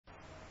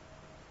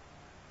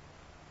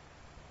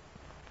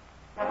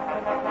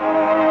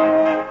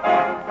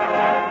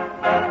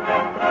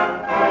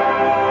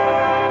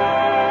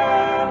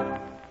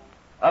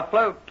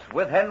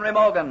with Henry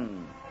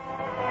Morgan.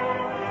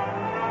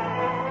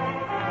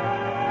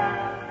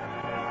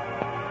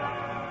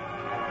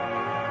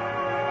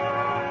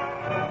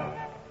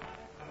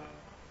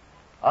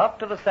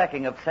 After the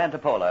sacking of Santa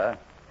Paula,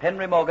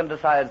 Henry Morgan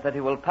decides that he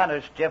will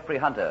punish Geoffrey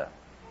Hunter,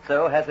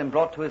 so has him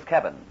brought to his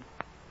cabin.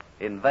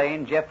 In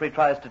vain, Geoffrey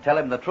tries to tell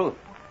him the truth,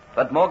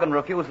 but Morgan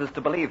refuses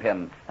to believe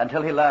him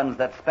until he learns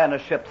that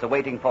Spanish ships are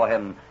waiting for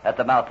him at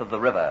the mouth of the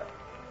river.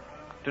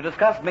 To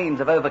discuss means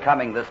of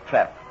overcoming this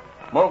trap,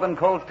 Morgan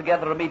calls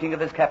together a meeting of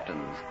his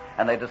captains,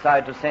 and they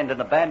decide to send an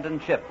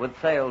abandoned ship with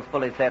sails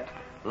fully set,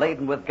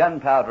 laden with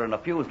gunpowder and a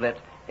fuse lit,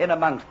 in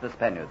amongst the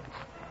Spaniards.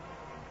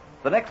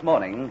 The next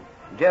morning,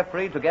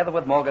 Geoffrey, together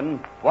with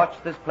Morgan, watch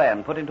this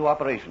plan put into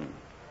operation.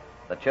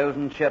 The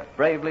chosen ship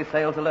bravely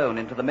sails alone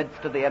into the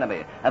midst of the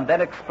enemy and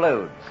then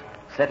explodes,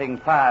 setting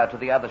fire to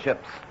the other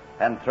ships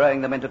and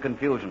throwing them into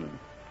confusion,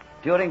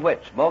 during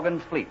which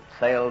Morgan's fleet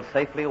sails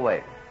safely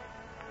away.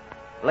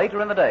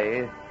 Later in the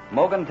day,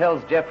 Morgan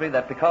tells Geoffrey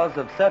that because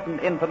of certain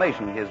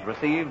information he has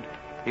received,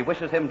 he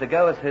wishes him to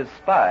go as his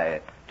spy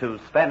to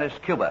Spanish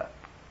Cuba.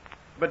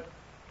 But,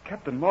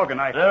 Captain Morgan,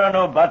 There are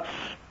no buts.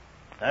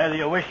 Either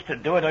you wish to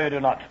do it or you do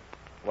not.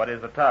 What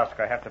is the task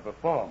I have to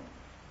perform?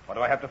 What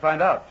do I have to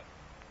find out?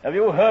 Have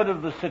you heard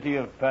of the city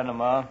of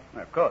Panama?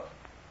 Of course.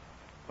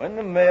 When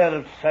the mayor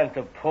of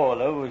Santa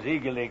Paula was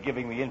eagerly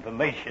giving me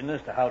information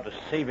as to how to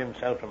save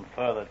himself from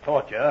further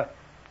torture,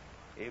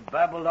 he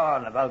babbled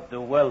on about the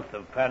wealth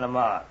of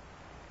Panama.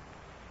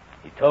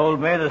 He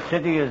told me the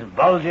city is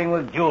bulging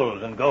with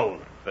jewels and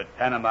gold. But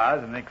Panama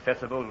is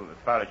inaccessible as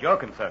far as you're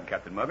concerned,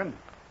 Captain Morgan.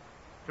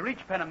 To reach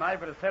Panama, you've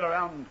got to sail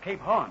around Cape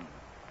Horn.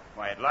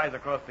 Why, it lies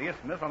across the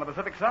isthmus on the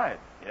Pacific side.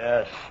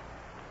 Yes.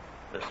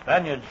 The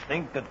Spaniards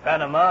think that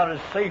Panama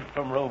is safe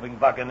from roving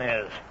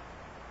buccaneers.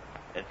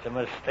 It's a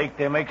mistake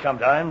they make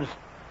sometimes.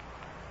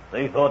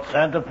 They thought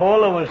Santa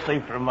Paula was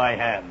safe from my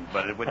hands.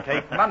 But it would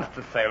take months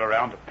to sail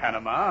around to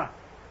Panama.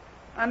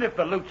 And if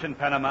the loot's in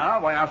Panama,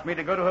 why ask me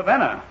to go to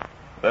Havana?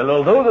 Well,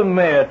 although the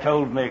mayor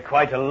told me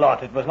quite a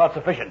lot, it was not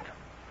sufficient.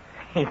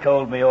 He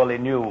told me all he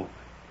knew.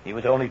 He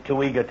was only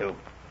too eager to.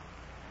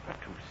 But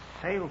to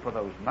sail for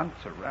those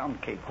months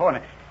around Cape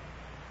Horn,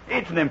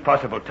 it's an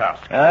impossible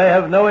task. I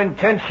have no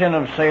intention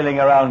of sailing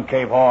around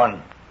Cape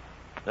Horn.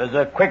 There's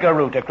a quicker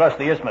route across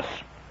the isthmus.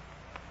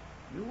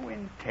 You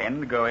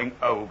intend going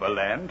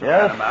overland to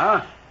Yes.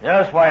 Panama?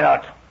 Yes, why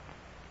not?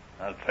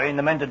 I'll train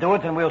the men to do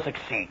it and we'll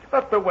succeed.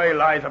 But the way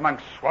lies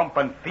amongst swamp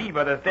and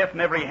fever. There's death in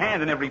every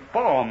hand and every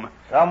form.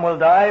 Some will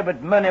die,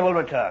 but many will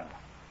return.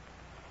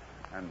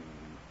 And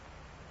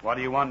what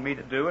do you want me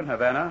to do in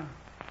Havana?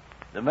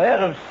 The mayor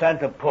of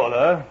Santa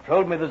Paula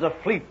told me there's a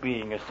fleet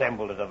being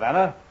assembled at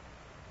Havana.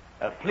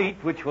 A fleet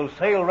which will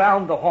sail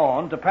round the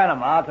Horn to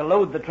Panama to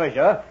load the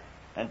treasure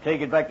and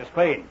take it back to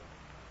Spain.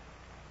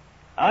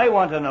 I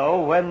want to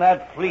know when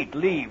that fleet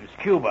leaves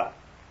Cuba.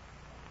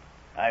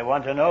 I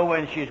want to know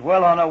when she's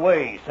well on her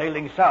way,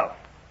 sailing south.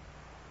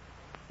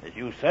 As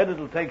you said,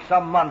 it'll take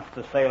some months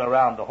to sail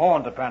around the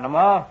Horn to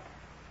Panama,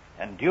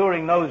 and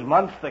during those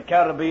months the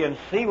Caribbean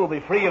Sea will be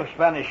free of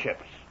Spanish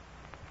ships.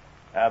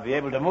 I'll be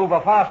able to move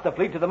a faster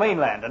fleet to the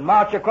mainland and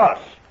march across,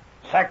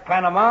 sack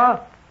Panama,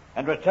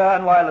 and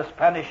return while the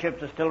Spanish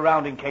ships are still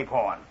rounding Cape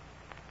Horn.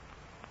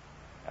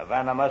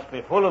 Havana must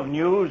be full of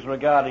news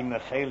regarding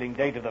the sailing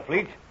date of the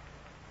fleet,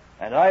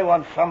 and I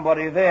want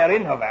somebody there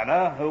in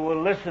Havana who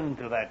will listen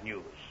to that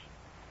news.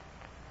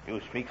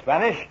 You speak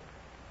Spanish?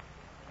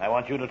 I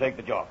want you to take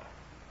the job.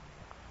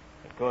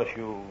 Of course,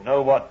 you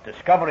know what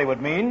discovery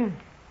would mean.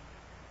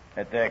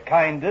 At their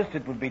kindest,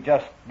 it would be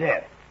just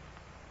death.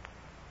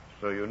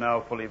 So you now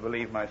fully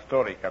believe my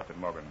story, Captain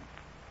Morgan.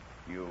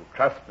 You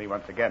trust me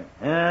once again.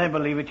 I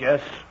believe it,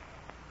 yes.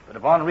 But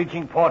upon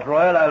reaching Port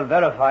Royal, I'll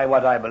verify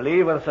what I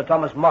believe with Sir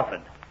Thomas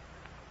Moffat.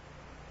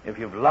 If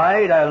you've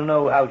lied, I'll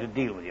know how to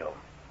deal with you.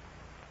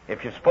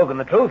 If you've spoken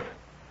the truth,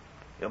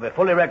 you'll be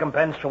fully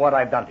recompensed for what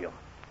I've done to you.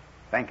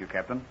 Thank you,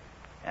 Captain.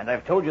 And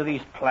I've told you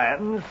these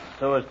plans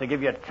so as to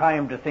give you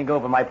time to think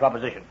over my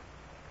proposition.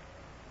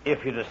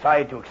 If you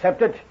decide to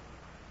accept it,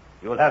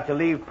 you'll have to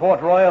leave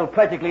Port Royal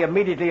practically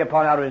immediately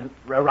upon our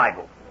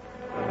arrival.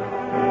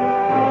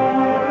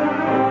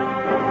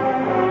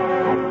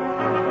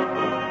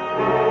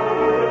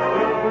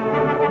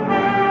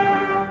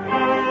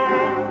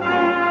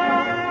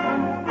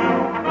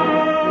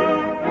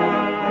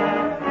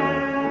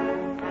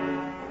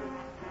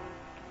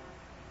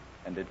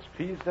 And it's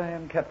pleased I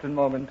am, Captain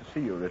Morgan, to see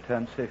you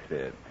return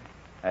safely.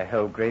 I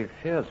held grave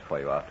fears for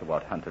you after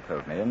what Hunter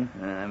told me.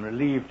 I'm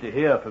relieved to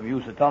hear from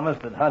you, Sir Thomas,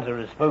 that Hunter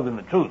has spoken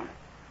the truth.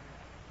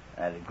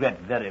 I regret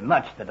very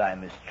much that I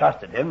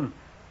mistrusted him.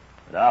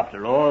 But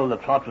after all, the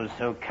plot was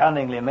so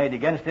cunningly made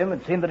against him,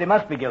 it seemed that he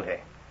must be guilty.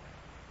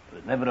 There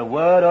was never a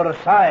word or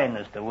a sign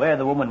as to where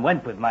the woman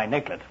went with my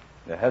necklet.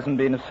 There hasn't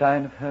been a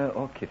sign of her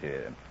or Kitty.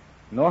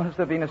 Nor has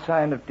there been a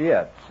sign of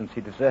Diaz since he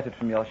deserted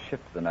from your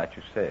ship the night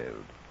you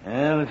sailed.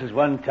 Well, this is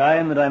one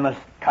time that I must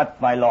cut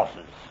my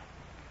losses.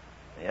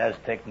 The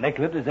Aztec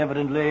necklet is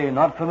evidently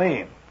not for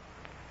me.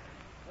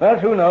 But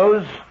who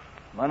knows?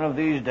 One of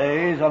these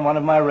days, on one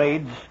of my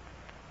raids,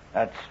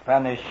 that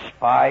Spanish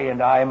spy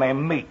and I may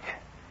meet.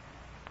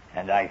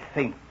 And I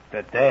think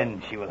that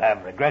then she will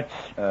have regrets.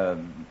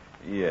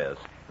 Yes.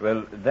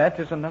 Well, that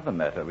is another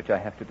matter which I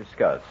have to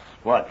discuss.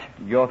 What?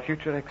 Your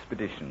future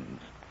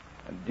expeditions.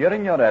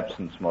 During your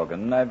absence,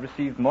 Morgan, I've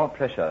received more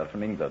pressure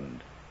from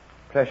England.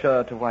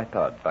 Pressure to wipe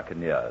out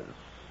buccaneers.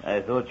 I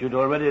thought you'd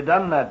already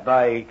done that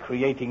by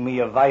creating me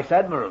a vice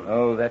admiral.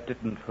 Oh, that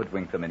didn't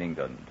hoodwink them in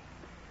England.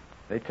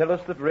 They tell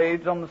us that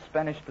raids on the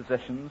Spanish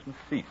possessions must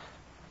cease.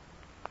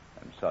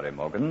 I'm sorry,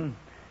 Morgan.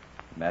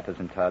 The matter's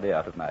entirely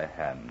out of my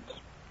hands.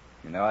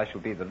 You know I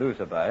shall be the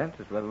loser by it,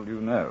 as well as you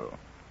know.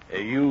 Are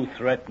you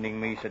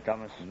threatening me, Sir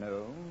Thomas?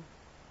 No.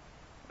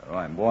 Oh,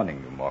 I'm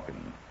warning you,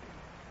 Morgan.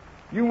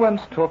 You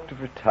once talked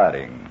of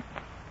retiring.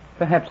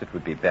 Perhaps it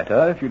would be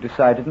better if you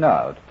decided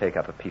now to take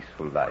up a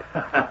peaceful life.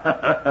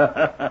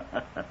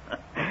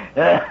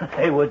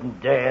 They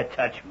wouldn't dare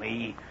touch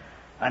me.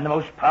 I'm the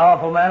most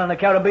powerful man in the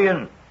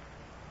Caribbean.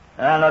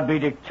 I'll not be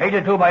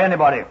dictated to by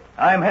anybody.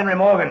 I'm Henry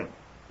Morgan.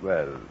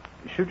 Well,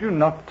 should you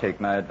not take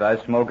my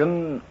advice,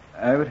 Morgan,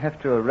 I would have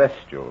to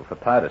arrest you for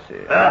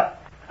piracy.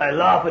 I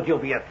laugh at you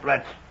for your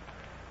threats.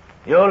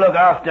 You look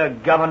after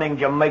governing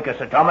Jamaica,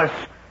 Sir Thomas,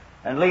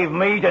 and leave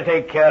me to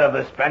take care of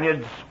the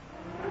Spaniards.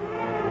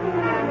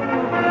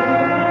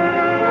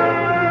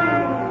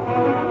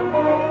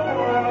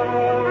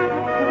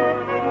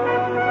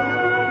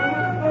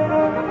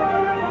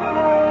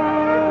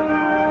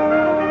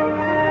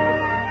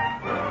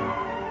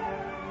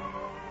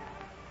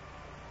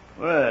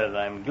 Well,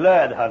 I'm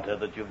glad, Hunter,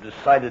 that you've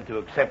decided to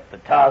accept the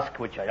task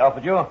which I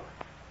offered you.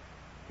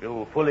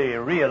 You fully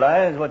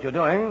realize what you're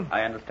doing.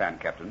 I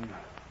understand, Captain.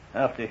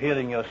 After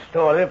hearing your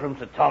story from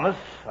Sir Thomas,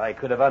 I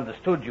could have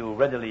understood you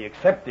readily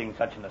accepting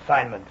such an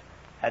assignment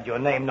had your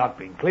name not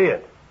been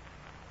cleared.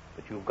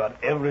 But you've got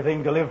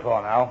everything to live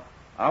for now.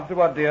 After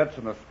what Diaz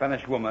and the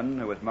Spanish woman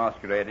who was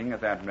masquerading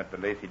as Admiral de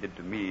Lacy did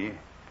to me,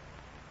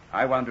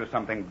 I want to do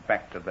something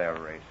back to their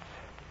race.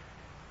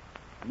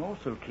 I'm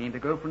also keen to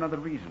go for another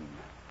reason.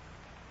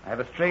 I have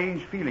a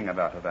strange feeling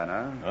about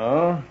Havana.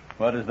 Oh?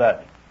 What is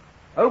that?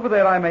 Over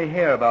there I may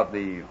hear about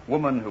the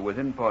woman who was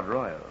in Port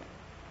Royal.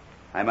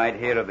 I might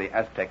hear of the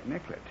Aztec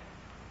necklet.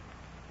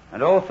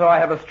 And also I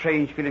have a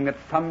strange feeling that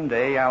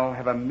someday I'll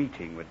have a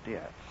meeting with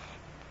Diaz.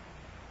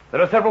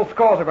 There are several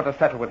scores I've got to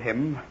settle with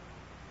him.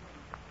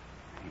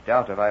 I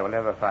doubt if I will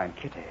ever find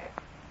Kitty.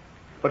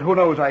 But who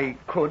knows, I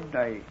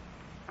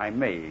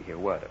may hear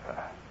word of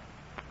her.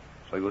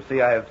 So you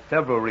see, I have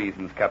several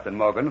reasons, Captain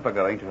Morgan, for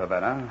going to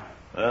Havana.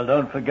 Well,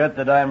 don't forget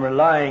that I'm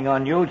relying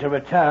on you to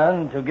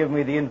return to give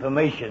me the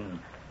information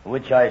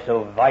which I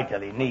so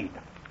vitally need.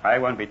 I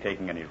won't be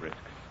taking any risks.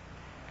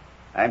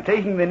 I'm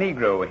taking the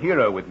Negro, a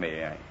hero, with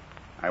me.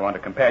 I want a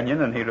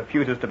companion, and he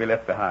refuses to be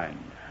left behind.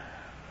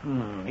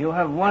 You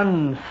have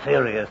one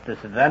serious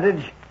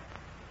disadvantage.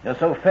 You're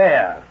so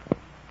fair.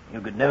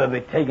 You could never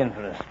be taken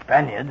for a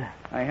Spaniard.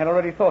 I had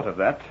already thought of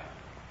that.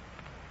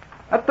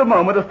 At the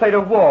moment, a state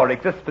of war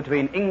exists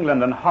between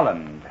England and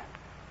Holland.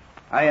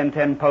 I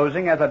intend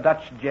posing as a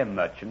Dutch gem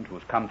merchant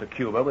who's come to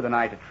Cuba with an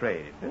eye to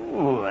trade.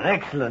 Ooh, an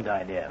excellent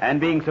idea.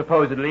 And being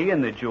supposedly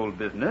in the jewel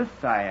business,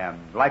 I am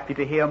likely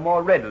to hear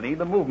more readily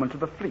the movements of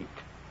the fleet.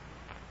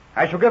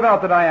 I shall give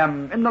out that I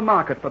am in the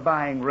market for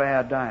buying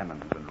rare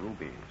diamonds and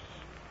rubies.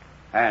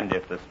 And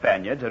if the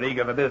Spaniards are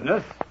eager for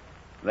business,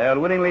 they'll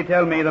willingly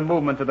tell me the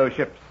movements of those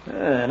ships.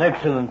 An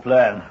excellent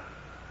plan.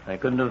 I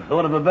couldn't have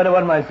thought of a better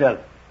one myself.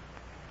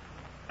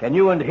 Can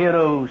you and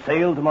Hero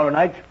sail tomorrow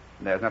night?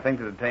 There's nothing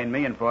to detain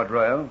me in Port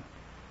Royal.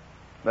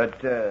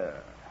 But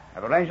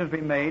have arrangements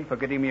been made for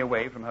getting me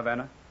away from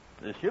Havana?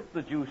 The ship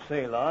that you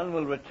sail on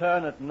will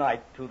return at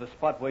night to the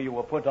spot where you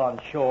were put on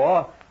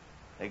shore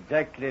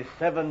exactly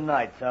 7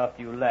 nights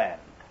after you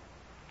land.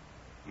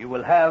 You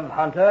will have,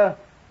 Hunter,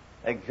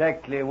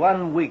 exactly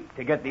 1 week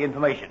to get the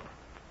information.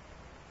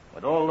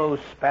 With all those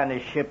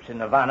Spanish ships in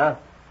Havana,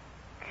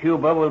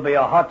 Cuba will be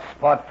a hot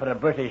spot for a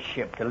British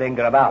ship to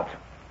linger about.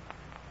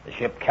 The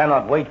ship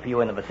cannot wait for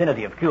you in the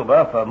vicinity of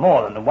Cuba for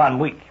more than 1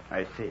 week.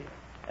 I see.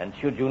 And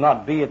should you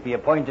not be at the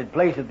appointed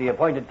place at the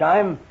appointed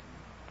time,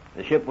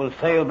 the ship will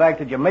sail back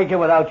to Jamaica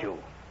without you,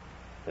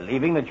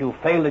 believing that you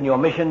failed in your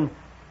mission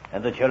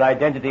and that your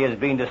identity has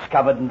been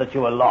discovered and that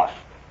you are lost.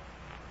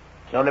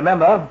 So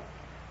remember,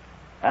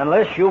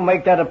 unless you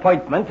make that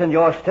appointment and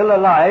you're still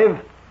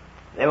alive,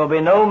 there will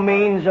be no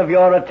means of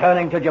your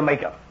returning to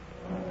Jamaica.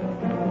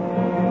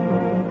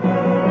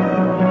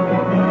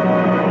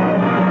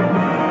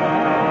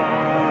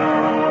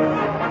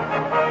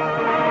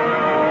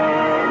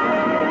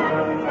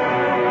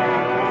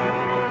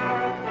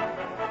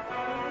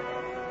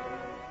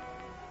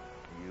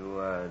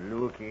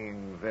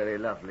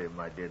 Lovely,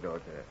 my dear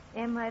daughter.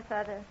 And my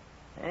father.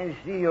 I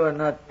see you're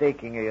not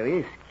taking a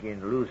risk in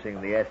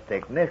losing the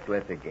Aztec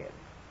necklace again.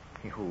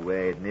 You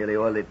wear it nearly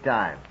all the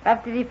time.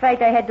 After the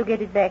fight, I had to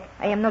get it back.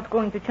 I am not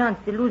going to chance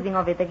the losing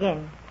of it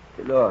again.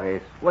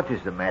 Dolores, what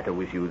is the matter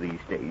with you these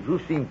days?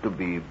 You seem to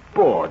be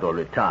bored all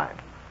the time.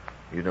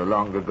 You no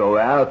longer go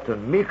out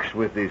and mix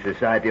with the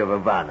society of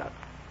Havana.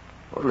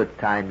 All the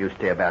time you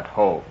stay about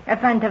home. I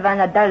find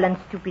Havana dull and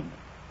stupid.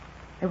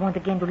 I want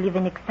again to live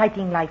an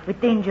exciting life with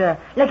danger,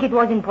 like it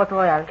was in Port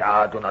Royal.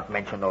 Ah, do not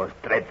mention those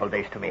dreadful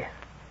days to me.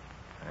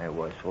 I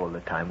was all the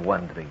time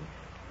wondering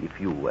if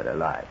you were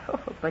alive. Oh,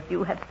 but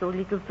you have so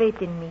little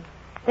faith in me.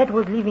 That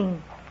was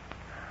living.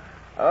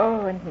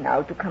 Oh, and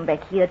now to come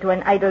back here to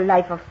an idle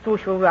life of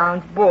social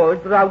rounds,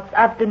 balls, routs,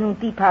 afternoon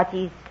tea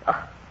parties.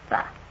 Oh,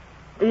 bah.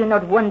 Do you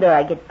not wonder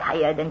I get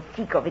tired and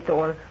sick of it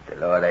all?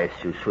 Dolores,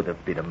 you should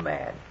have been a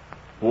man.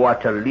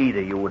 What a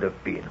leader you would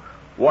have been.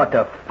 What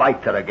a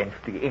fighter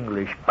against the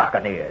English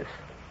buccaneers.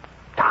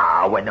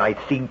 Ah, when I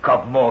think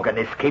of Morgan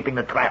escaping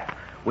the trap,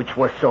 which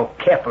was so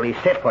carefully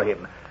set for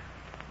him,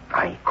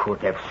 I could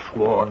have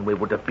sworn we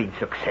would have been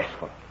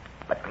successful.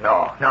 But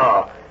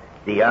no.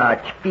 The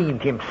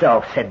arch-fiend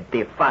himself sent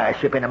the fire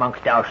ship in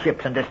amongst our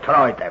ships and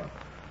destroyed them.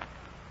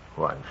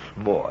 Once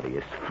more he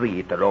is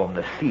free to roam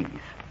the seas.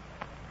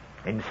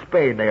 In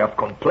Spain they have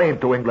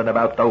complained to England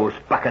about those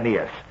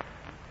buccaneers.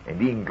 And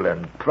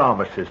England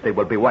promises they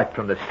will be wiped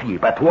from the sea.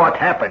 But what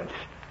happens?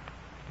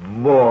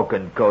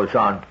 Morgan goes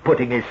on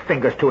putting his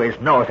fingers to his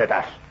nose at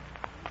us.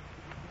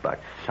 But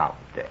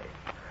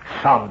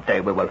someday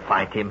we will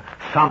find him.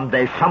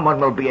 Someday someone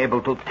will be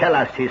able to tell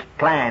us his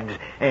plans.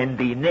 And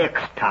the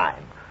next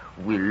time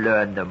we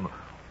learn them,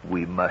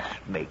 we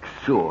must make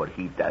sure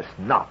he does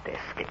not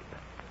escape.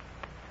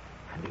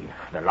 And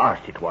the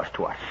last it was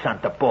to us.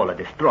 Santa Paula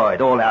destroyed,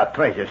 all our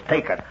treasures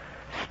taken.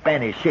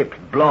 Spanish ships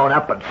blown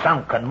up and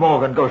sunk, and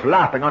Morgan goes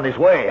laughing on his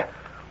way,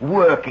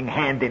 working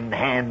hand in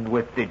hand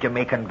with the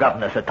Jamaican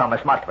governor, Sir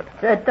Thomas Motford.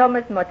 Sir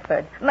Thomas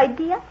Motford. My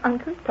dear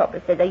Uncle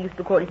Thomas, as I used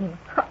to call him.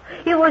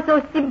 He was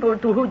so simple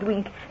to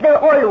hoodwink. They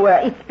all were,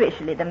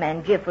 especially the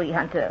man Geoffrey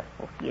Hunter.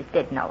 Oh, he is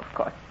dead now, of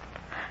course.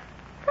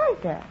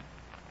 Kaiser,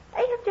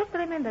 I have just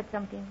remembered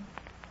something.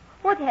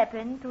 What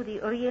happened to the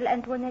real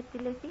Antoinette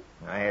de Lacy?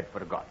 I had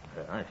forgotten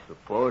her. I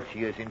suppose she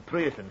is in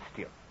prison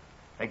still.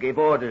 I gave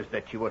orders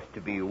that she was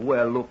to be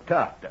well looked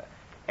after,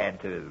 and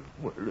her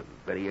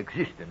very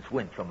existence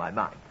went from my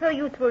mind. Her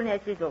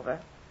youthfulness is over.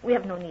 We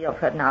have no need of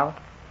her now.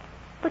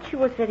 But she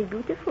was very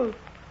beautiful.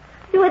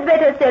 You had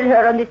better sell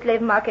her on the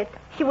slave market.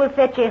 She will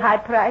fetch a high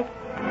price.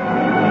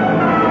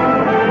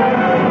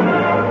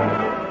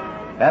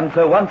 And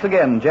so once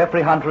again,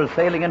 Geoffrey Hunter is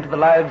sailing into the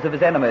lives of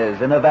his enemies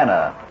in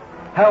Havana.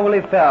 How will he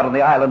fare on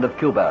the island of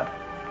Cuba?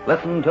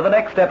 Listen to the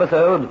next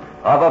episode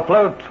of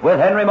Afloat with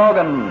Henry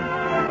Morgan.